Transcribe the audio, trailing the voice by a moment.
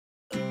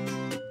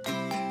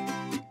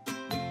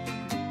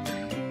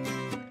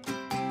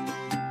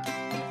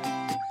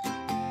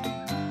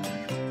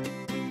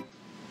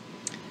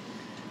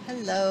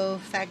Hello,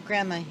 Fat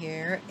Grandma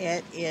here.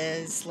 It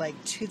is like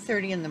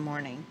 2:30 in the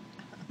morning.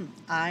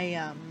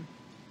 I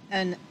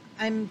and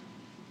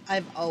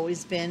I've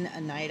always been a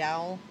night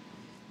owl.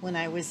 When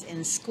I was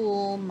in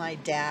school, my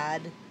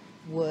dad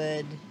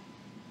would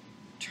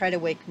try to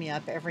wake me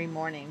up every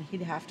morning.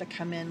 He'd have to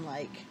come in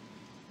like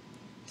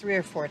 3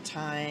 or 4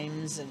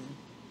 times and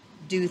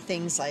do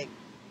things like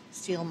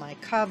steal my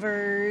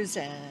covers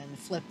and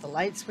flip the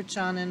light switch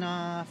on and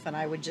off, and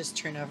I would just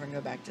turn over and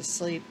go back to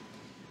sleep.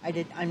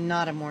 I'm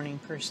not a morning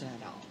person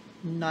at all,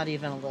 not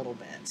even a little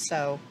bit.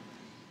 So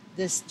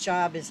this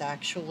job is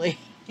actually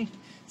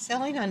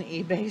selling on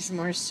eBay is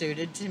more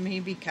suited to me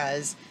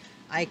because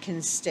I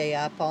can stay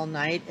up all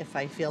night if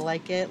I feel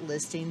like it,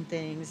 listing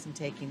things and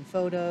taking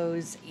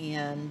photos,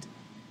 and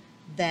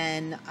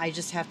then I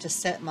just have to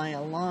set my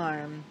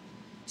alarm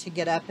to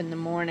get up in the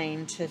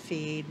morning to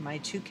feed my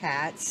 2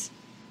 cats.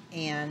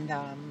 And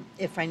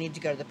if I need to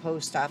go to the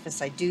post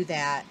office, I do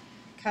that,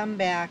 come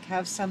back,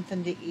 have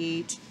something to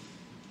eat.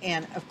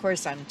 And of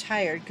course I'm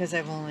tired because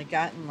I've only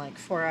gotten like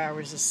 4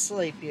 hours of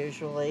sleep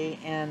usually.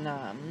 And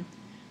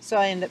so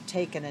I end up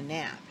taking a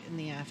nap in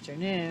the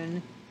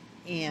afternoon.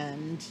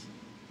 And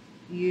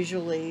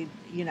usually,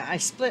 I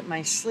split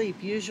my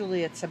sleep.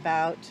 Usually it's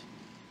about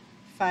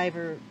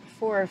 4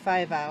 or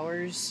 5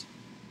 hours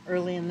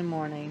early in the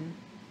morning,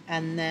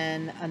 and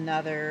then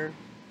another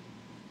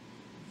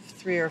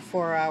 3 or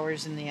 4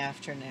 hours in the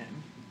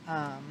afternoon.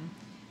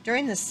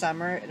 During the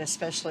summer, it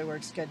especially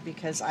works good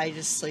because I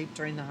just sleep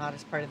during the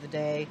hottest part of the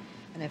day,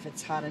 and if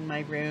it's hot in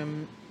my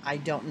room, I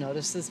don't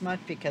notice as much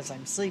because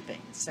I'm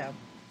sleeping. So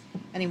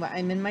anyway,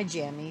 I'm in my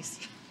jammies.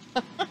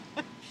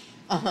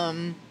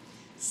 um,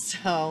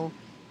 so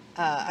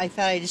I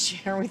thought I'd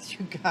share with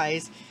you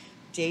guys.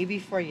 Day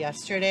before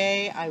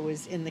yesterday, I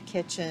was in the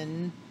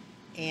kitchen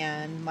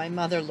and my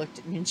mother looked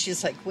at me and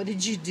she's like, "What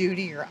did you do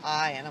to your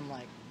eye?" And I'm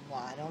like, "Well,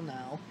 I don't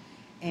know."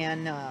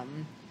 And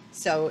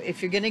so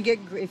if you get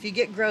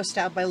grossed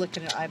out by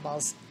looking at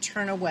eyeballs,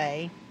 turn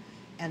away,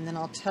 and then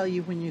I'll tell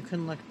you when you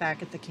can look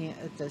back at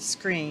the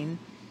screen,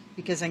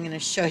 because I'm going to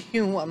show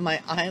you what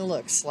my eye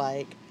looks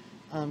like,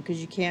 because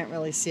you can't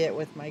really see it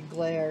with my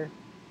glare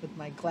with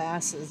my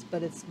glasses,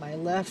 but it's my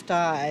left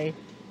eye,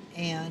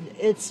 and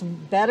it's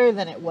better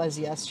than it was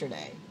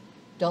yesterday.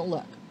 Don't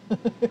look.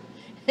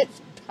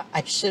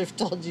 I should have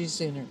told you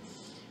sooner.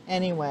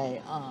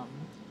 Anyway,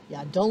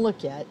 yeah, don't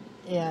look yet.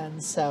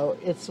 And so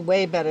it's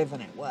way better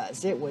than it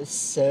was. It was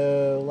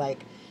so,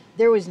 like,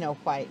 there was no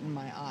white in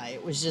my eye.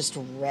 It was just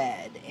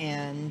red.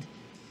 And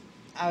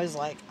I was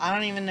like, I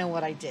don't even know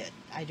what I did.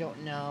 I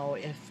don't know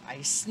if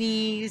I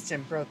sneezed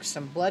and broke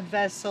some blood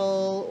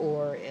vessel,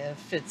 or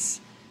if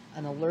it's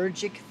an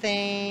allergic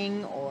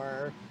thing,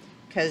 or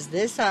because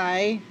this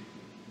eye,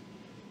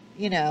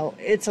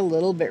 it's a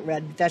little bit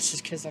red. That's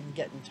just because I'm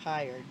getting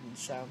tired, and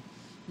so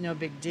no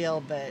big deal.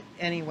 But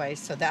anyway,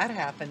 so that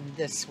happened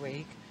this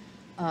week.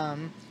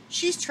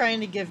 She's trying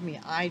to give me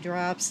eye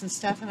drops and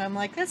stuff, and I'm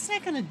like, that's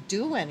not going to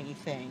do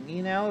anything.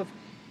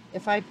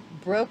 If I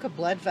broke a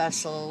blood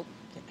vessel,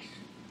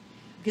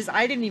 because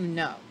I didn't even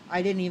know.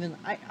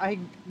 I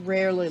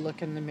rarely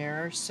look in the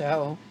mirror,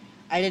 so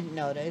I didn't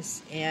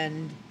notice.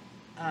 And,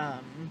 I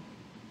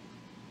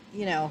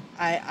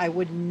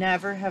would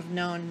never have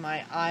known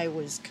my eye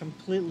was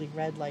completely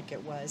red like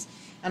it was.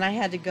 And I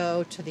had to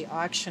go to the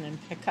auction and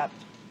pick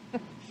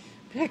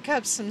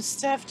up some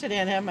stuff today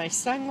and have my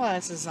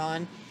sunglasses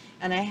on,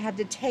 and I had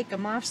to take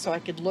them off so I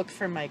could look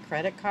for my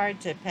credit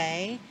card to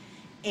pay.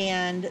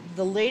 And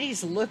the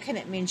lady's looking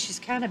at me and she's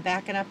kind of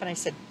backing up, and I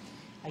said,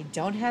 "I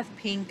don't have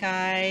pink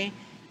eye.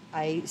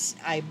 I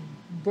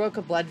broke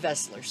a blood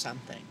vessel or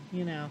something,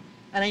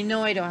 And I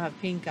know I don't have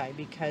pink eye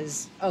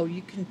because, oh,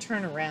 you can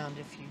turn around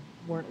if you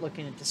weren't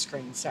looking at the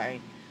screen,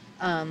 sorry.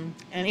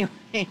 Anyway,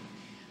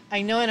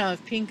 I know I don't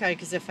have pink eye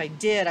because if I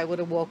did, I would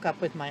have woke up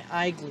with my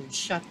eye glued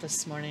shut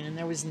this morning and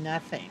there was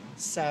nothing.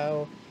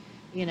 So,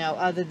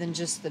 other than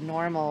just the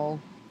normal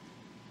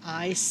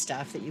eye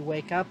stuff that you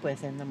wake up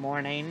with in the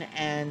morning.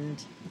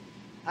 And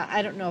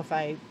I don't know if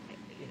if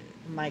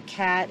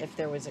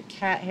there was a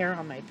cat hair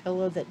on my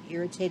pillow that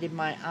irritated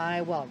my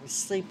eye while I was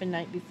sleeping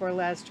night before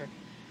last, or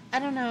I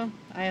don't know.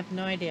 I have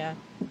no idea.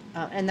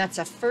 And that's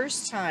the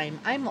first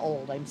time. I'm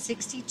old. I'm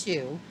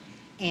 62.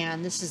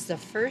 And this is the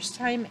first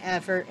time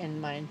ever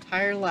in my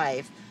entire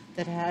life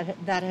that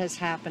has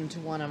happened to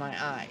one of my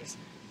eyes.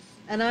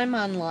 And I'm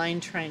online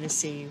trying to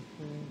see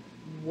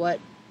what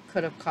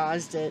could have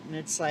caused it, and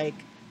it's like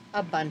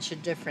a bunch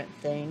of different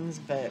things,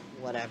 but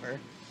whatever.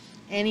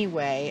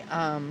 Anyway,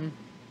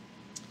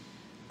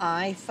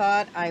 I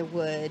thought I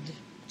would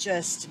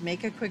just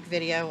make a quick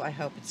video. I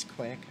hope it's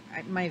quick.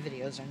 My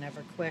videos are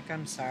never quick.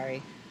 I'm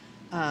sorry.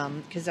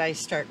 Because I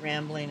start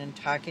rambling and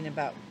talking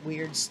about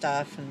weird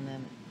stuff, and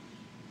then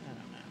I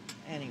don't know.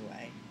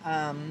 Anyway,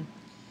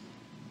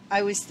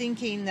 I was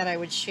thinking that I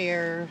would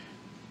share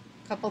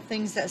a couple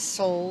things that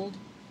sold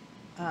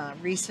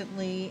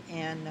recently,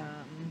 and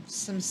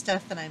some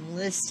stuff that I'm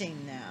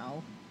listing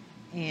now.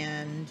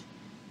 And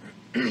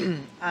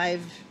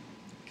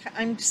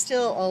I'm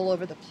still all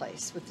over the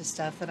place with the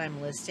stuff that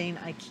I'm listing.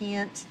 I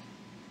can't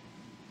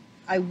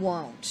I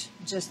won't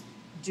just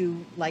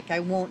do, like, I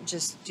won't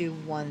just do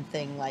one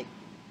thing like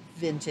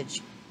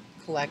vintage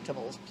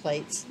collectibles,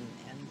 plates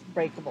and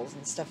breakables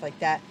and stuff like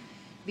that,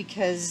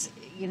 because,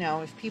 you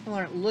know, if people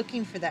aren't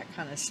looking for that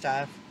kind of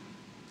stuff,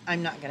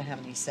 I'm not going to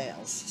have any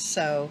sales.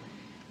 So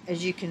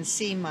as you can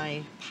see,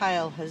 my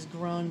pile has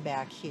grown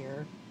back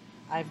here.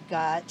 I've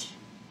got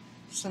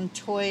some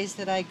toys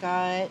that I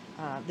got.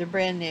 They're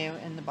brand new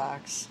in the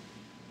box.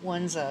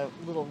 One's a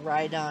little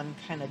ride-on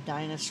kind of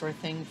dinosaur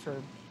thing for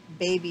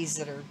babies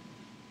that are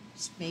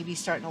maybe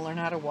starting to learn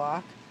how to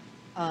walk.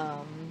 I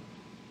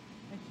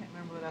can't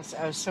remember what else.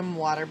 Oh, some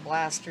water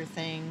blaster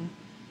thing.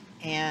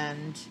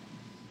 And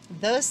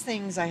those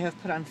things I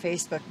have put on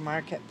Facebook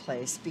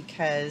Marketplace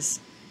because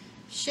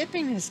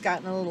shipping has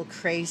gotten a little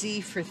crazy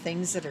for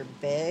things that are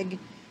big,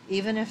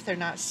 even if they're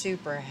not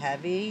super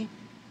heavy.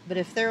 But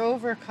if they're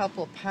over a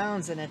couple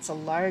pounds and it's a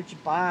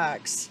large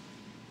box,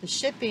 the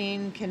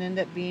shipping can end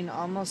up being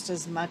almost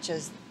as much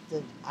as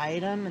the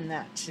item, and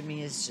that to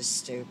me is just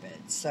stupid.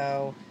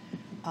 So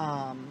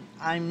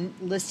I'm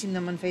listing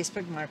them on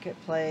Facebook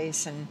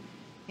Marketplace, and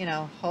you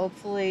know,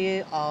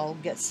 hopefully I'll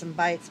get some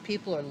bites.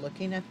 People are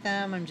looking at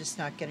them. I'm just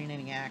not getting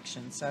any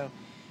action. So,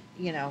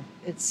 you know,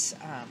 it's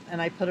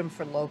and I put them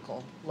for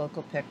local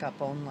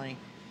pickup only.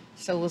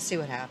 So we'll see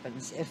what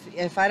happens.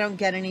 If I don't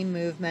get any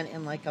movement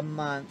in like a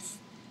month,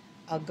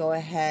 I'll go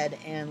ahead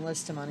and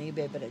list them on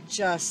eBay. But it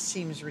just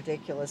seems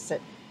ridiculous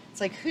that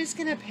it's like, who's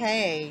gonna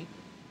pay,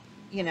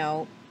 you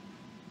know,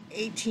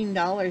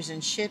 $18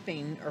 in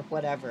shipping or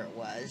whatever it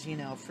was, you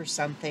know, for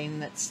something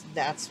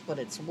that's what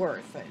it's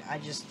worth.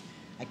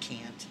 I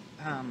can't.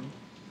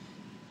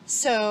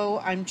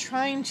 So I'm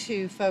trying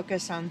to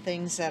focus on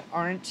things that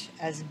aren't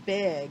as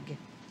big,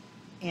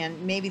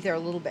 and maybe they're a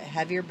little bit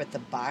heavier, but the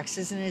box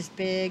isn't as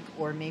big,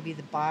 or maybe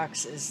the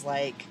box is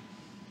like,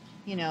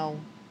 you know,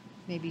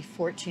 maybe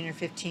 14 or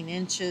 15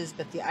 inches,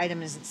 but the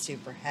item isn't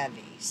super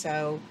heavy.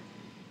 So,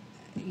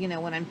 you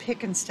know, when I'm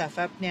picking stuff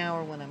up now,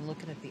 or when I'm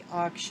looking at the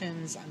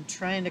auctions, I'm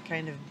trying to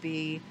kind of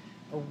be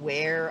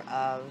aware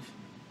of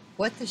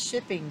what the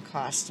shipping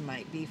cost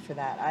might be for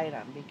that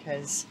item,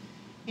 because,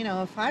 you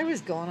know, if I was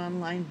going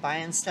online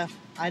buying stuff,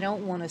 I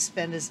don't want to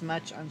spend as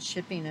much on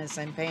shipping as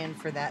I'm paying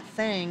for that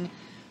thing,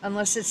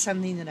 unless it's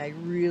something that I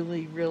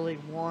really, really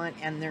want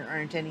and there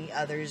aren't any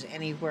others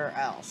anywhere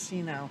else,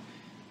 you know.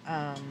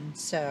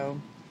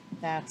 So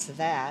that's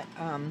that.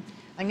 I'm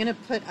going to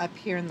put up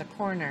here in the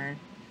corner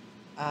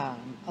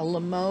a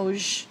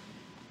Limoges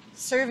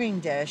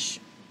serving dish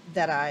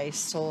that I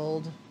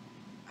sold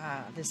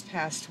this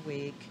past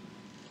week.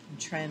 I'm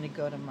trying to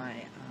go to my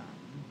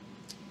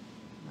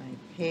my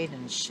paid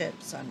and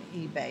ships on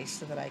eBay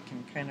so that I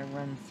can kind of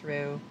run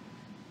through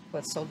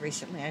what sold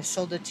recently. I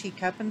sold a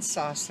teacup and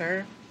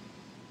saucer,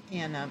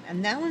 and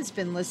that one's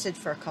been listed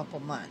for a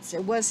couple months.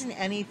 It wasn't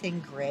anything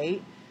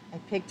great. I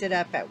picked it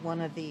up at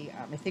one of the,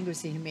 I think it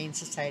was the Humane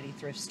Society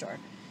thrift store,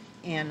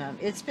 and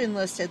it's been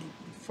listed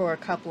for a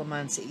couple of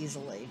months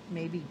easily,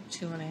 maybe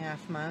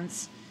 2.5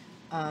 months,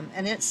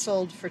 and it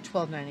sold for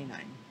 $12.99,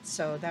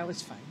 so that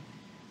was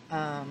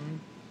fine.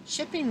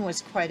 Shipping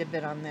was quite a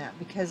bit on that,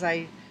 because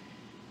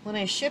when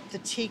I ship the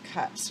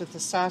teacups with the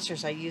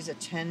saucers, I use a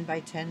 10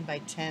 by 10 by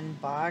 10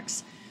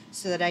 box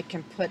so that I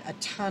can put a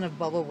ton of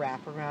bubble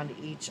wrap around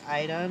each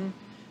item,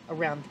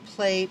 around the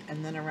plate,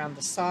 and then around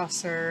the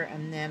saucer,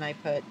 and then I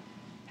put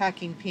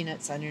packing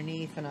peanuts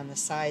underneath and on the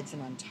sides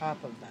and on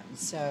top of them.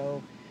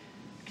 So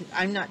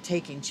I'm not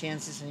taking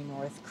chances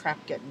anymore with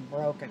crap getting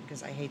broken,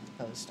 because I hate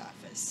the post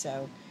office.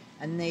 So,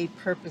 and they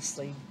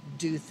purposely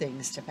do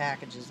things to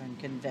packages, I'm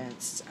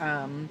convinced.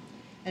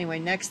 Anyway,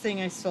 next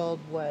thing I sold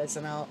was,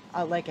 and I'll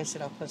like I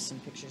said, I'll post some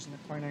pictures in the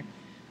corner,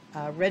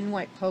 red and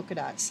white polka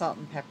dot salt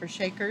and pepper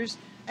shakers.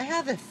 I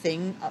have a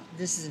thing,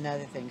 this is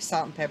another thing,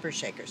 salt and pepper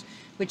shakers,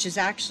 which is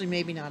actually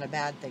maybe not a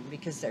bad thing,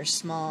 because they're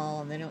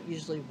small and they don't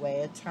usually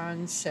weigh a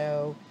ton.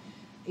 So,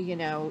 you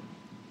know,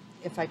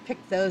 if I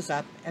pick those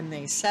up and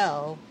they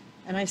sell,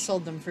 and I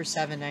sold them for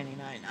 $7.99.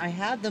 I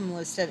had them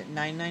listed at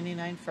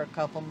 $9.99 for a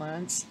couple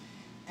months,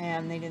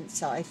 and they didn't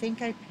sell. I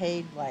think I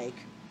paid like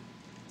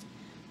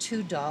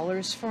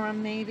 $2 for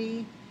them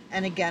maybe.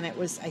 And again, it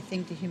was, I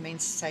think, the Humane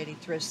Society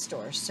thrift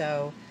store.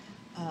 So,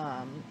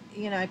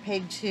 you know, I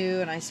paid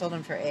 $2 and I sold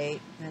them for $8.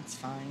 That's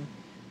fine.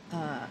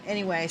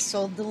 Anyway, I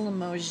sold the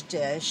Limoges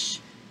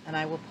dish, and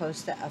I will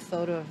post a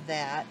photo of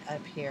that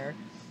up here.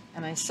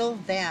 And I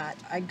sold that.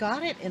 I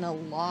got it in a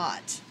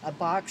lot, a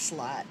box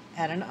lot,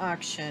 at an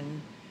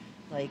auction,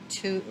 like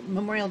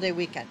Memorial Day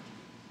weekend.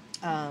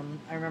 I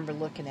remember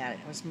looking at it.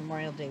 It was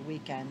Memorial Day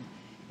weekend.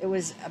 It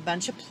was a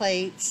bunch of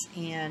plates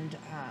and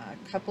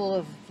a couple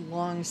of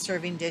long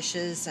serving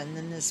dishes, and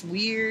then this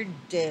weird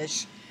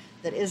dish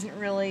that isn't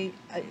really...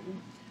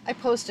 I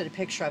posted a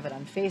picture of it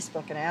on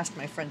Facebook and asked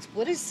my friends,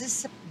 what is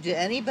this? Do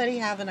anybody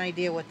have an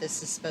idea what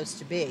this is supposed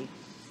to be,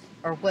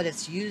 or what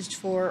it's used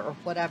for, or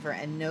whatever?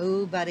 And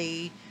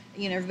nobody,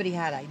 you know, everybody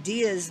had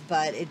ideas,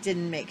 but it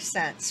didn't make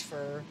sense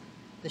for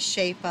the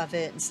shape of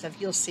it and stuff.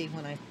 You'll see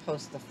when I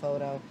post the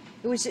photo.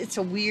 It's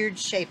a weird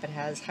shape. It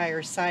has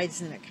higher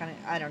sides, and it kind of,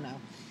 I don't know.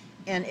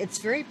 and it's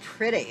very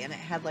pretty, and it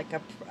had like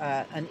a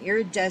an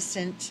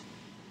iridescent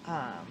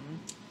um,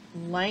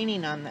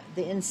 lining on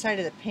the inside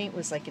of the paint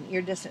was like an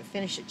iridescent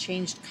finish. It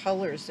changed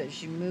colors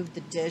as you moved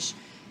the dish,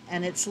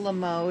 and it's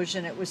Limoges,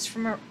 and it was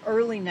from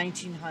early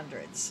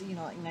 1900s, you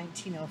know, like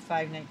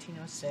 1905,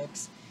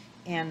 1906.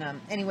 And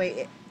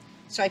anyway,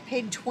 so I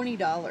paid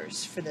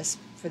 $20 for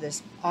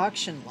this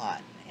auction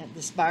lot and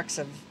this box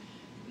of,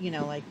 you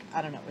know, like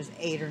I don't know, it was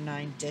 8 or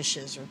 9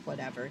 dishes or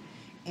whatever,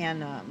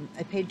 and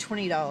I paid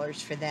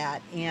 $20 for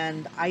that,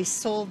 and I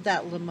sold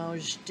that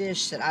Limoges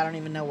dish that I don't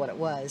even know what it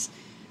was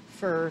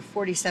for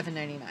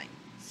 $47.99.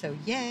 So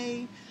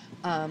yay!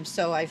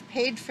 So I've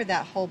paid for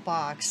that whole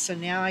box. So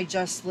now I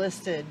just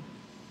listed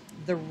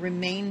the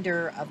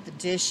remainder of the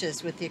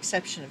dishes, with the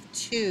exception of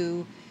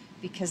 2,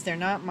 because they're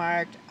not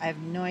marked. I have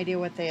no idea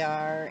what they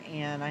are,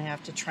 and I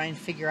have to try and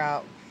figure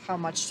out how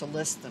much to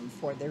list them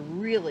for. They're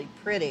really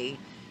pretty,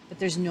 but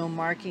there's no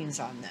markings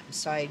on them.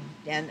 So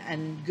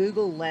and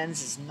Google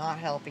Lens is not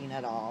helping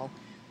at all,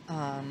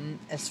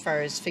 as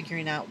far as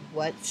figuring out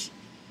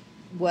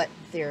what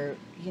they're,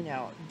 you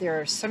know,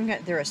 they're a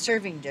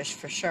serving dish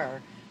for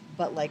sure,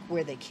 but like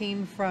where they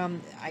came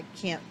from, I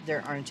can't,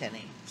 there aren't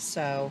any.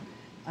 So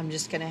I'm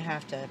just gonna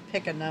have to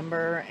pick a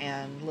number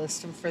and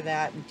list them for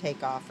that and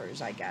take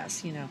offers, I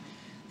guess, you know.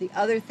 The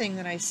other thing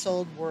that I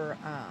sold were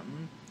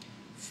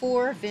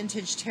 4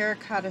 vintage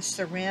terracotta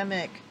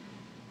ceramic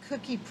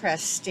cookie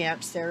press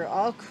stamps. They're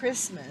all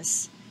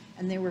Christmas,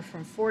 and they were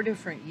from 4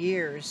 different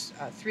years.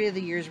 3 of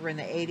the years were in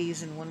the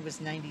 80s, and 1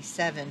 was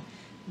 97.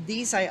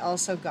 These I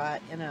also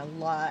got in a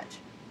lot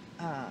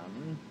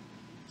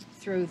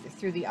through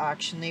the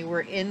auction. They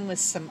were in with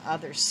some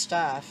other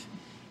stuff,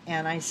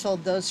 and I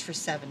sold those for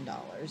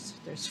 $7.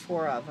 There's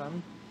 4 of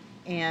them,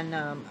 and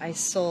I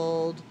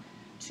sold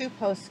 2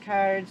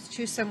 postcards,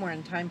 2 Somewhere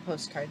in Time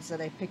postcards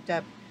that I picked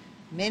up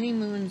many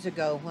moons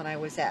ago when I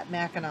was at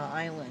Mackinac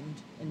Island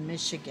in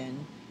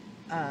Michigan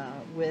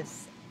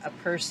with a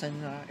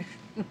person.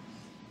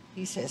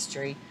 He's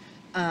history.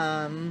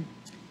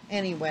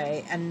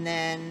 Anyway, and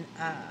then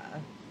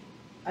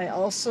I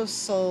also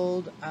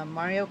sold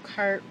Mario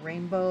Kart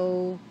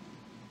Rainbow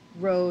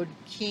Road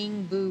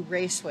King Boo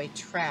Raceway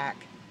track.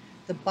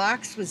 The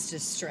box was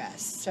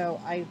distressed,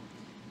 so I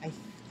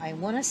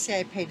want to say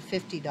I paid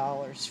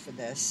 $50 for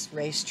this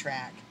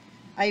racetrack.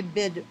 I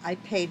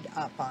paid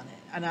up on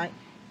it, and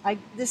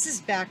this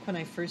is back when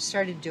I first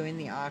started doing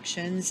the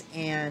auctions,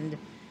 and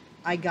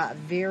I got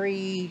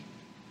very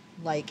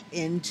like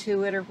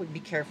into it. Or would be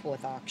careful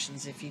with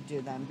auctions if you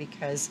do them,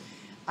 because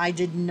I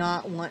did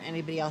not want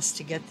anybody else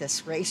to get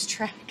this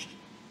racetrack.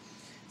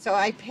 So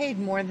I paid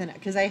more than,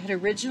 because I had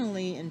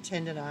originally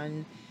intended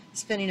on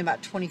spending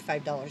about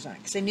 $25 on it,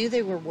 because I knew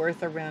they were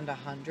worth around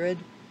 100.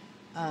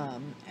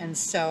 And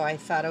so I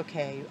thought,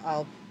 okay,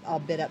 I'll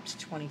bid up to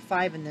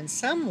 25, and then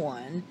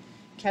someone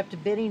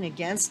kept bidding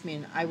against me,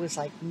 and I was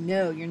like,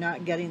 no, you're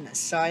not getting this.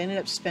 So I ended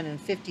up spending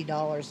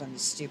 $50 on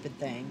this stupid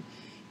thing,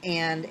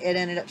 and it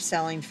ended up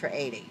selling for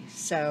 80.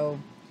 So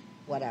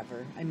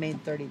whatever, I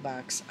made 30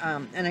 bucks.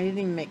 And I didn't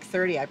even make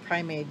 30. I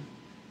probably made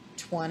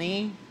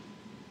 20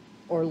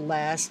 or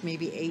less,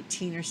 maybe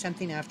 18 or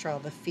something after all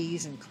the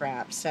fees and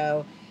crap.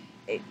 So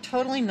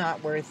totally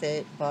not worth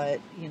it, but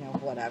you know,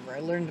 whatever. I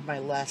learned my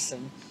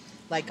lesson.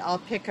 Like, I'll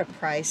pick a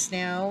price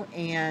now,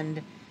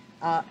 and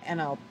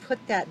I'll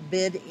put that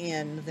bid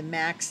in, the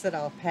max that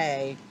I'll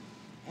pay,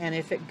 and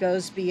if it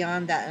goes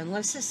beyond that,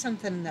 unless it's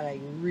something that I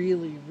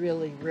really,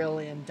 really,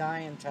 really am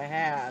dying to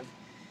have,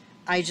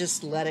 I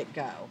just let it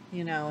go,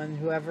 you know, and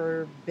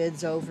whoever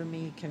bids over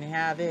me can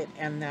have it,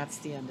 and that's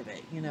the end of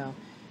it, you know,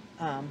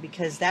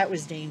 because that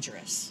was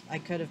dangerous. I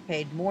could have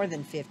paid more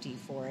than 50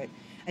 for it.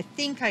 I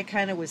think I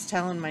kind of was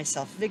telling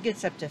myself, if it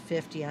gets up to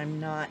 50, I'm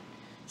not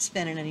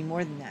spending any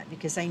more than that,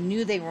 because I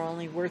knew they were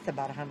only worth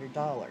about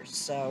 $100.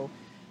 So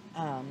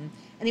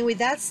anyway,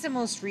 that's the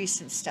most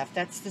recent stuff.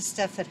 That's the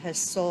stuff that has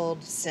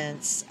sold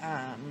since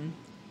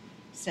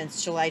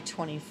July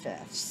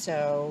 25th.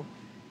 So,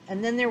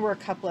 and then there were a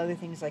couple other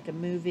things, like a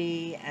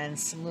movie and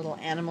some little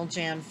Animal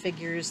Jam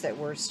figures that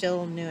were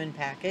still new in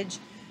package.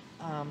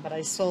 But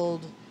I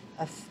sold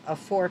a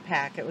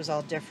 4-pack. It was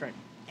all different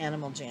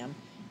Animal Jam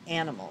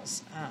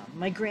animals.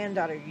 My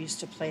granddaughter used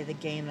to play the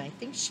game, and I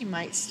think she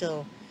might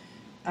still.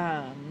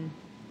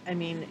 I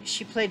mean,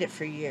 she played it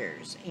for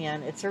years,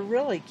 and it's a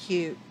really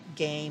cute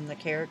game. The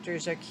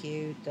characters are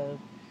cute,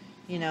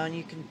 you know, and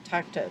you can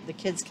the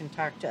kids can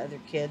talk to other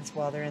kids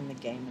while they're in the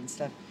game and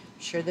stuff.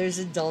 I'm sure there's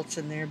adults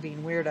in there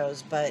being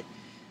weirdos, but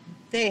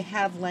they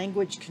have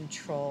language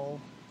control,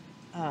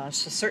 so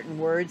certain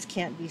words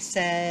can't be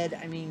said.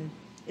 I mean,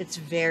 it's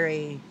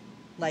very,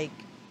 like,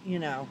 you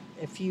know,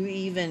 if you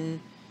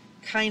even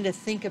kind of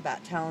think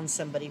about telling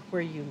somebody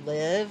where you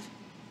live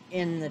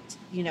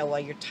you know, while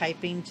you're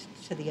typing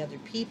to the other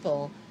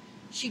people.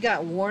 She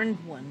got warned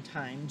one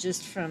time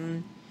just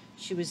from,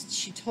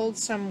 she told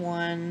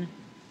someone,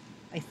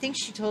 I think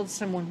she told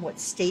someone what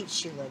state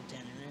she lived in,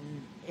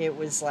 and it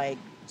was like,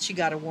 she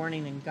got a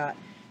warning and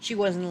she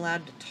wasn't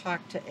allowed to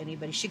talk to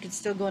anybody. She could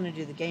still go in and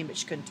do the game, but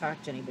she couldn't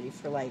talk to anybody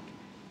for like,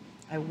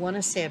 I want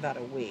to say about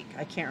a week.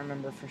 I can't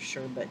remember for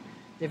sure, but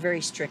they're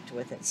very strict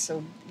with it.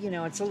 So,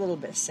 it's a little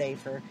bit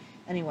safer.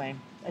 Anyway,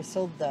 I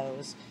sold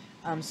those.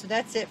 So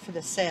that's it for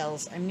the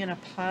sales. I'm going to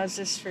pause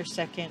this for a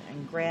second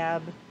and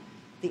grab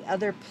the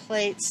other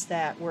plates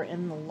that were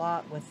in the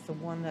lot with the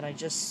one that I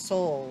just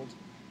sold,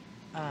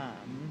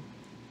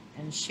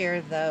 and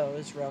share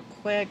those real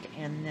quick,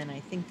 and then I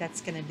think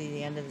that's going to be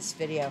the end of this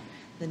video.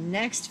 The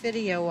next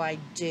video I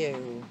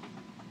do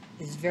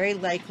is very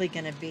likely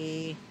going to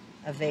be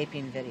a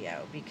vaping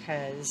video,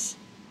 because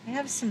I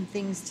have some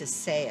things to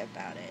say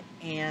about it,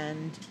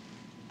 and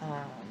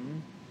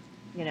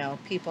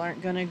people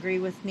aren't going to agree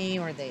with me,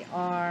 or they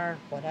are,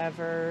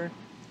 whatever.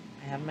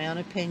 I have my own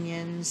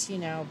opinions,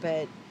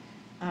 but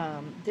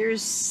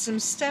there's some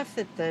stuff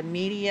that the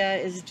media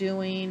is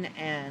doing,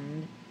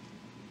 and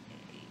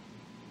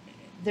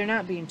they're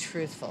not being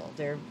truthful.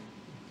 They're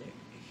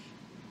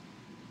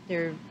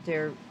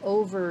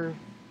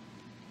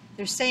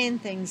saying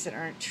things that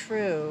aren't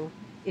true.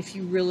 If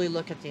you really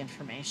look at the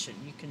information,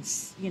 you can,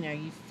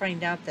 you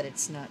find out that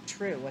it's not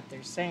true what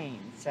they're saying.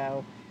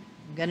 So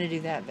I'm going to do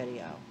that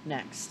video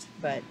next,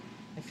 but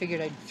I figured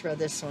I'd throw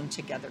this one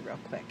together real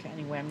quick.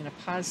 Anyway, I'm going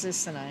to pause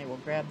this and I will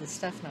grab the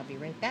stuff and I'll be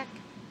right back.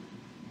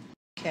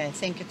 Okay, I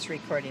think it's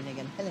recording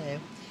again. Hello.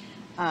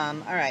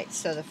 All right,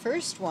 so the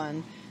first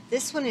one,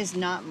 this one is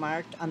not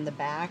marked on the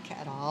back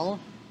at all.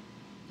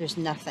 There's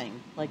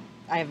nothing. Like,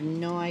 I have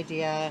no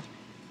idea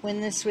when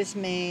this was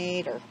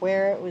made or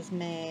where it was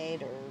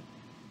made or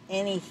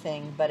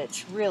anything, but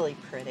it's really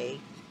pretty.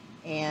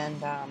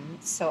 And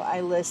so I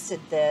listed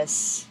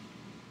this,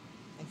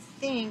 I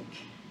think,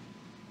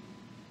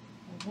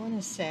 I want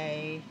to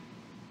say,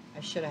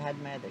 I should have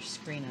had my other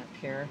screen up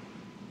here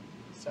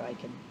so I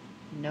could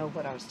know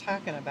what I was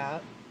talking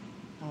about.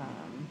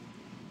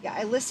 Yeah,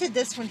 I listed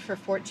this one for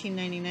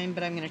 $14.99,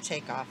 but I'm going to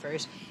take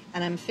offers,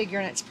 and I'm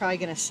figuring it's probably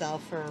going to sell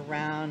for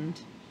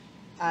around,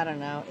 I don't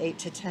know, $8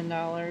 to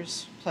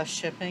 $10 plus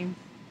shipping.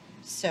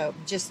 So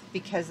just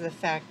because of the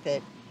fact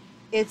that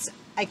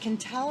I can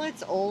tell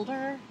it's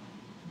older,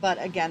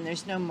 but again,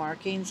 there's no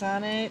markings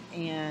on it,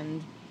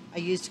 and I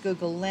used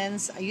Google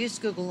Lens. I used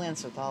Google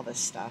Lens with all this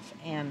stuff,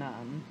 and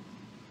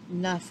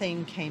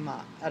nothing came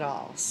up at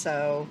all.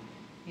 So,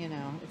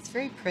 it's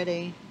very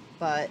pretty,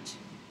 but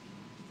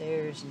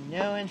there's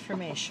no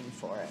information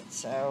for it,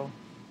 so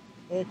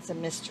it's a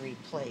mystery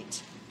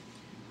plate.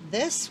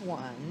 This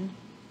one,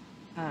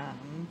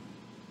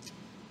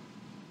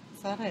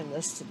 thought I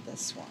listed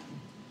this one.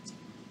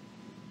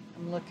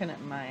 I'm looking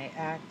at my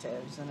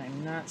actives and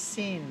I'm not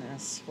seeing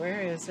this.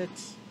 Where is it?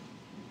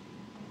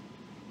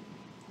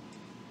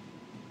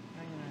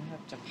 I'm going to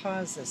have to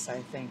pause this, I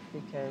think,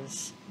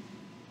 because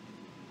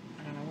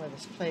I don't know where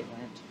this plate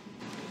went.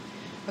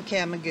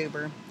 Okay, I'm a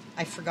goober.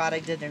 I forgot I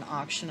did an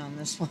auction on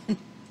this one.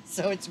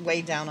 So it's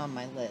way down on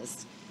my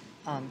list,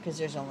 because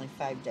there's only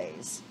 5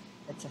 days.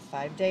 It's a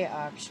 5-day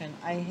auction.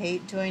 I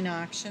hate doing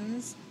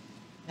auctions.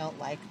 Don't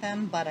like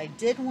them, but I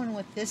did one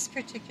with this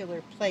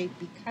particular plate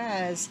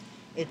because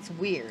it's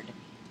weird,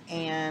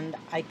 and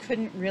I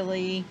couldn't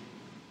really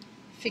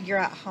figure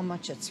out how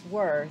much it's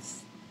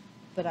worth,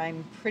 but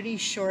I'm pretty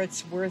sure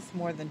it's worth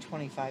more than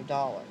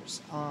 $25.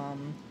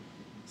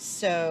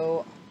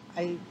 So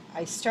I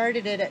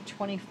started it at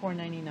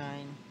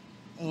 $24.99.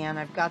 And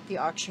I've got the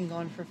auction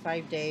going for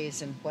 5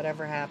 days, and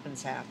whatever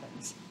happens,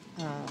 happens.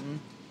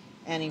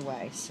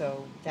 Anyway,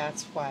 so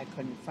that's why I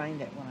couldn't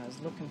find it when I was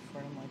looking for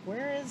it. I'm like,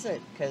 where is it?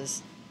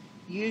 Because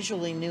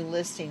usually new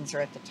listings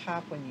are at the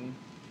top when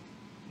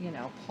you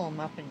pull them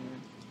up and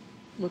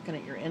you're looking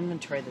at your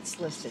inventory that's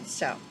listed.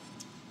 So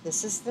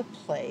this is the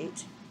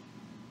plate.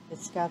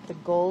 It's got the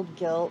gold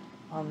gilt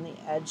on the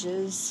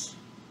edges,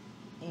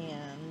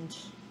 and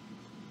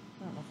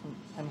I don't know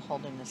if I'm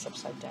holding this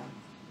upside down.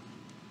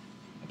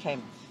 Okay,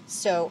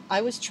 so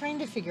I was trying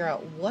to figure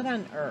out what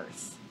on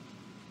earth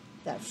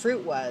that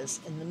fruit was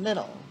in the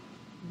middle,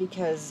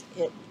 because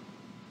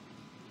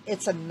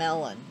it's a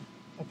melon,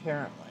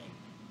 apparently.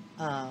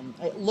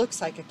 It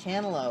looks like a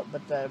cantaloupe,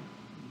 but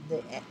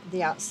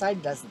the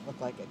outside doesn't look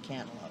like a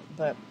cantaloupe,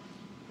 but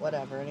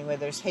whatever. Anyway,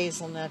 there's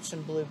hazelnuts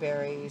and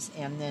blueberries,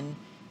 and then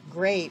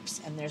grapes,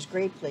 and there's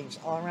grape leaves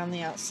all around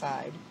the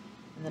outside,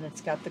 and then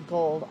it's got the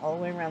gold all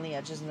the way around the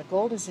edges, and the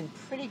gold is in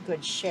pretty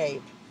good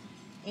shape,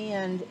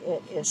 and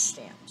it is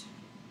stamped.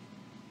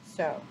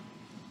 So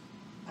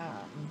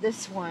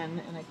this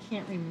one, and I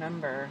can't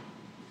remember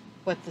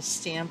what the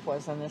stamp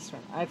was on this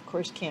one. I of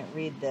course can't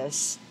read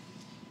this,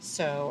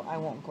 so I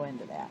won't go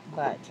into that,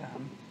 but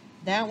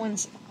that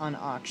one's on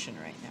auction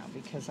right now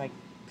because I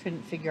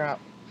couldn't figure out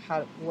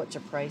what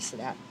to price it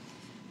at.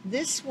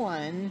 This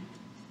one,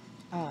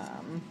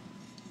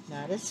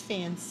 not as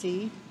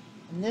fancy,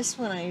 and this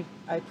one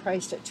I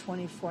priced at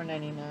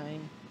 $24.99.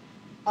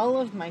 All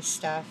of my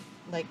stuff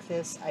like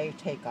this I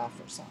take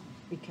offers on,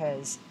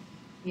 because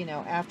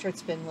after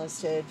it's been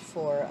listed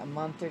for a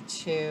month or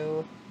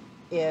two,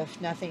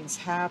 if nothing's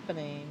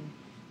happening,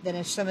 then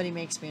if somebody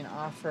makes me an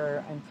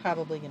offer, I'm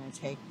probably going to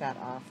take that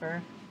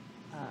offer,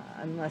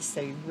 unless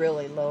they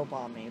really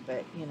lowball me.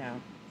 But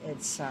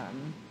it's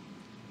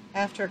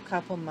after a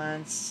couple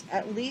months,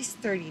 at least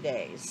 30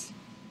 days,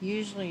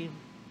 usually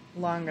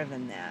longer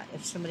than that.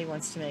 If somebody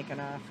wants to make an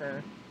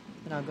offer,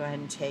 then I'll go ahead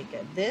and take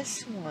it.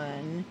 This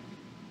one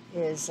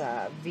is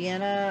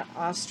Vienna,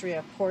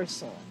 Austria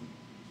porcelain.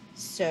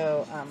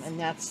 So, and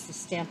that's the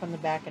stamp on the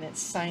back, and it's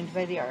signed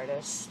by the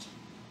artist.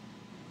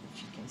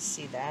 If you can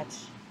see that.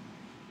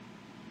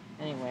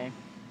 Anyway,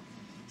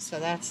 so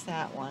that's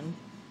that one.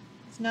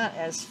 It's not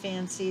as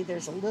fancy.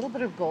 There's a little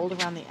bit of gold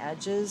around the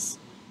edges,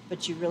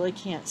 but you really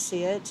can't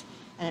see it,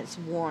 and it's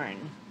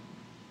worn.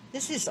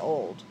 This is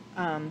old.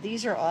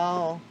 These are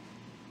all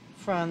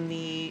from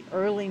the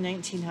early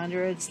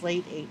 1900s,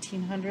 late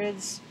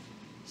 1800s,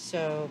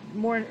 so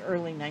more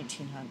early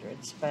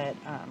 1900s, but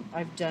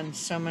I've done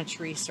so much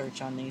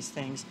research on these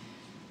things.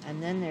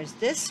 And then there's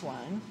this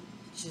one,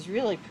 which is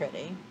really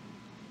pretty.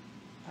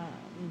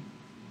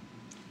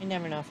 I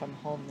never know if I'm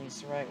holding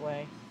these the right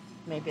way.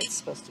 Maybe it's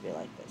supposed to be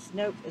like this.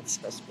 Nope, it's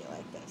supposed to be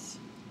like this.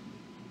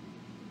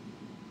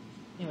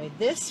 Anyway,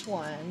 this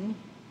one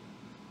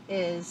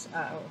is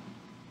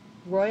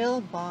Royal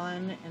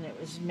Bonn, and it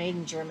was made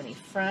in Germany.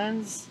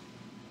 Franz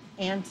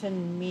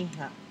Anton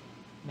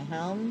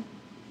Mihelm.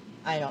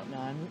 I don't know.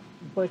 I'm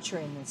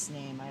butchering this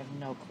name. I have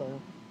no clue.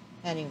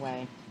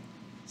 Anyway,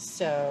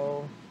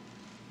 so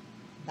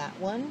that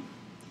one.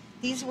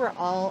 These were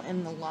all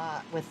in the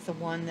lot with the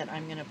one that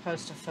I'm going to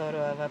post a photo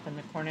of up in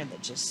the corner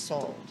that just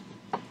sold.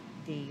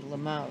 The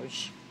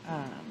Limoges.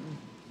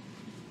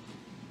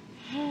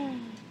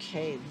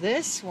 Okay,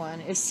 this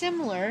one is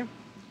similar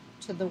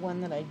to the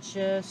one that I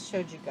just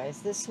showed you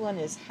guys. This one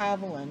is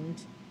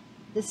Haviland.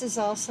 This is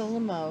also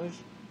Limoges.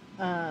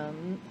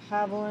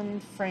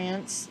 Haviland,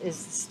 France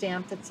is the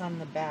stamp that's on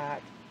the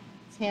back.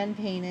 It's hand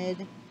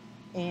painted,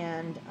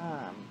 and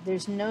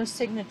there's no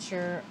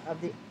signature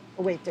of the,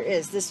 oh wait, there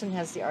is. This one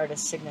has the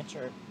artist's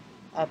signature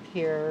up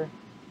here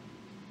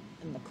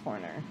in the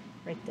corner,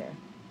 right there.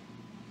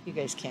 You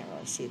guys can't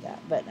really see that,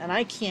 but, and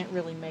I can't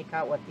really make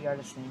out what the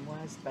artist's name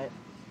was, but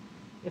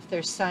if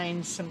they're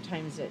signed,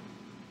 sometimes it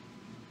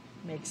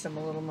makes them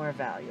a little more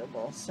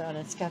valuable. So, and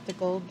it's got the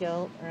gold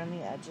gilt around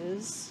the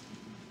edges.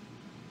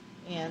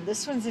 And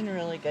this one's in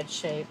really good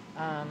shape.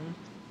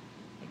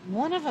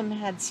 One of them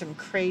had some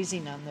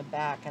crazing on the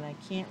back, and I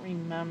can't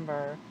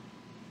remember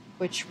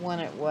which one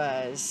it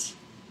was.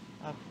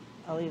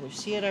 I'll either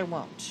see it or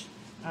won't.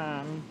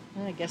 And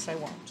I guess I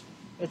won't.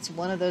 It's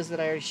one of those that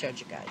I already showed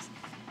you guys.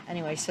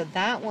 Anyway, so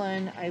that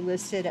one I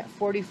listed at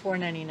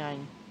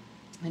 $44.99.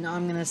 I know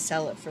I'm going to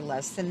sell it for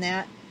less than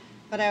that,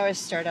 but I always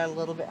start out a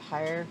little bit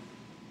higher,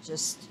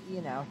 just,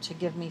 you know, to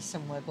give me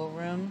some wiggle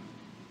room.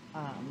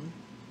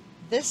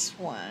 This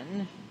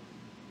one,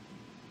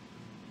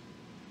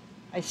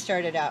 I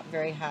started out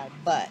very high,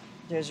 but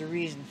there's a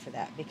reason for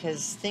that,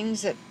 because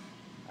things that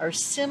are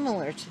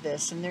similar to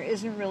this, and there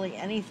isn't really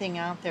anything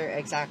out there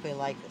exactly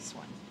like this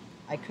one.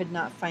 I could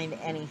not find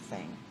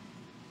anything.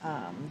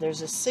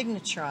 There's a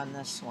signature on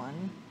this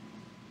one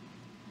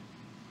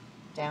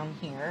down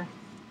here.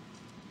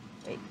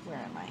 Wait, where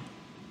am I?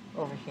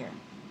 Over here.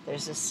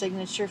 There's a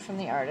signature from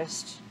the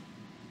artist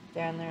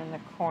down there in the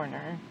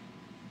corner.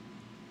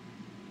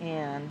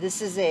 And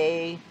this is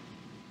a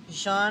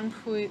Jean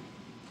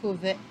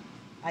Pouvet,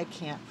 I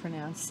can't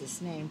pronounce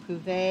this name,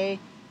 Pouvet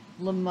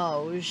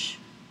Limoges.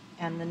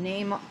 And the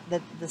name,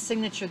 the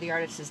signature of the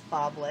artist is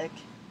Boblik.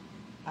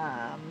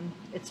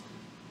 It's,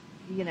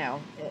 you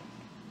know,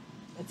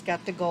 it's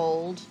got the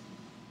gold.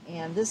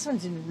 And this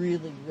one's in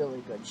really,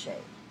 really good shape.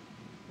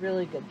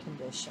 Really good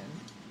condition.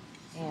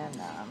 And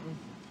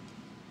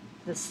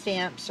the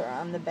stamps are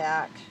on the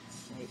back.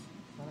 Wait,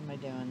 what am I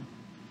doing?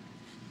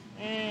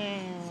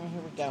 And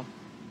here we go.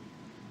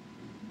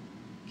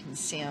 You can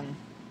see them.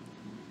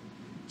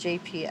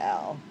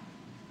 JPL.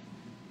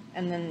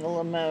 And then the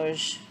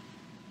Limoges.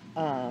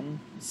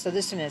 So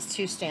this one has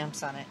two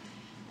stamps on it.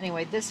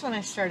 Anyway, this one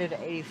I started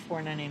at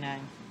 $84.99.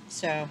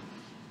 So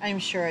I'm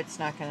sure it's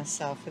not going to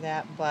sell for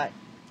that, but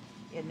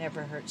it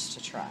never hurts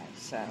to try.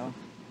 So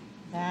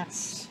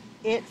that's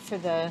it for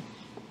the...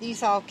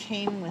 These all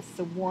came with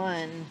the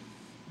one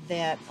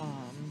that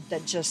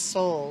that just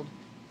sold,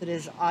 that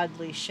is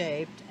oddly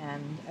shaped,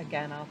 and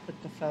again, I'll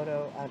put the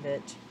photo of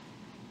it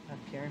up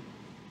here.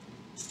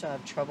 Still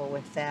have trouble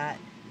with that.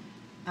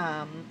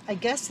 I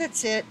guess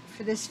that's it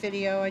for this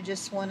video. I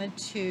just wanted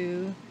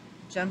to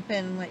jump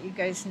in and let you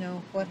guys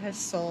know what has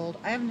sold.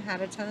 I haven't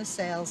had a ton of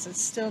sales.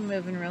 It's still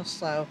moving real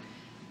slow,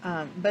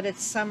 but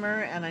it's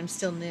summer and I'm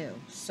still new,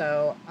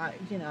 so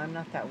you know, I'm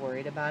not that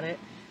worried about it.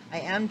 I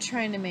am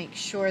trying to make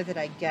sure that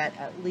I get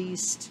at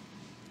least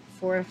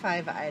 4 or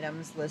 5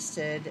 items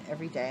listed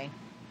every day.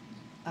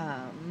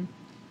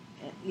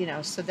 You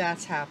know, so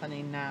that's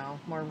happening now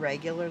more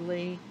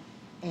regularly,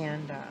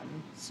 and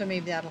so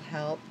maybe that'll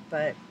help,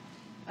 but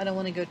I don't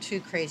want to go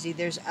too crazy.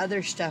 There's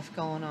other stuff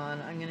going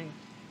on. I'm going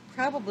to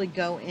probably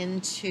go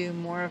into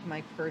more of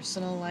my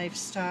personal life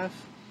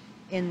stuff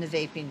in the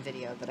vaping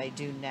video that I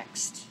do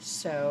next.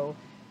 So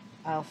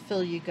I'll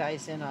fill you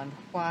guys in on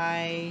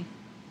why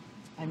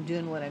I'm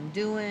doing what I'm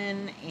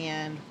doing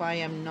and why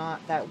I'm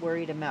not that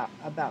worried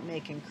about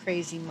making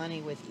crazy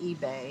money with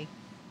eBay.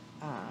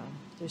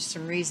 There's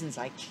some reasons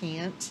I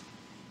can't.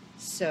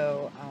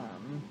 So,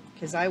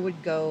 because I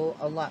would go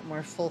a lot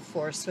more full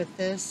force with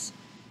this,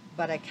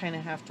 but I kind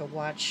of have to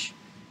watch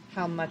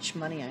how much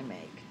money I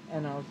make,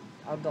 and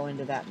I'll go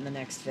into that in the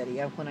next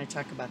video when I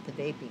talk about the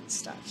vaping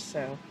stuff.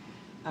 So,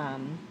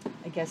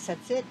 I guess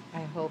that's it.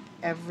 I hope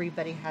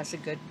everybody has a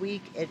good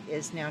week. It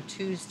is now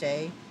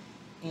Tuesday,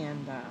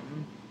 and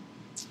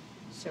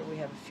so we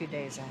have a few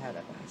days ahead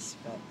of us.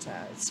 But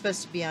it's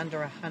supposed to be under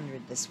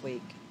 100 this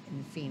week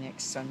in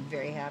Phoenix, so I'm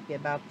very happy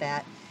about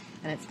that.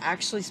 And it's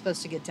actually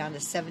supposed to get down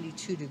to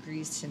 72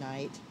 degrees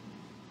tonight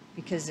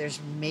because it's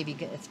maybe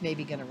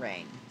going to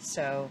rain.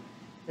 So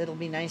it'll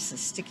be nice and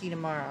sticky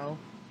tomorrow,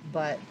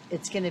 but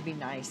it's going to be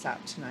nice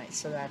out tonight.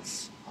 So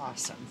that's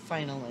awesome.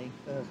 Finally.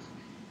 Ugh,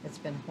 it's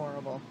been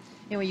horrible.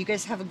 Anyway, you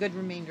guys have a good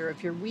remainder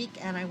of your week,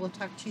 and I will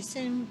talk to you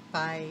soon.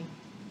 Bye.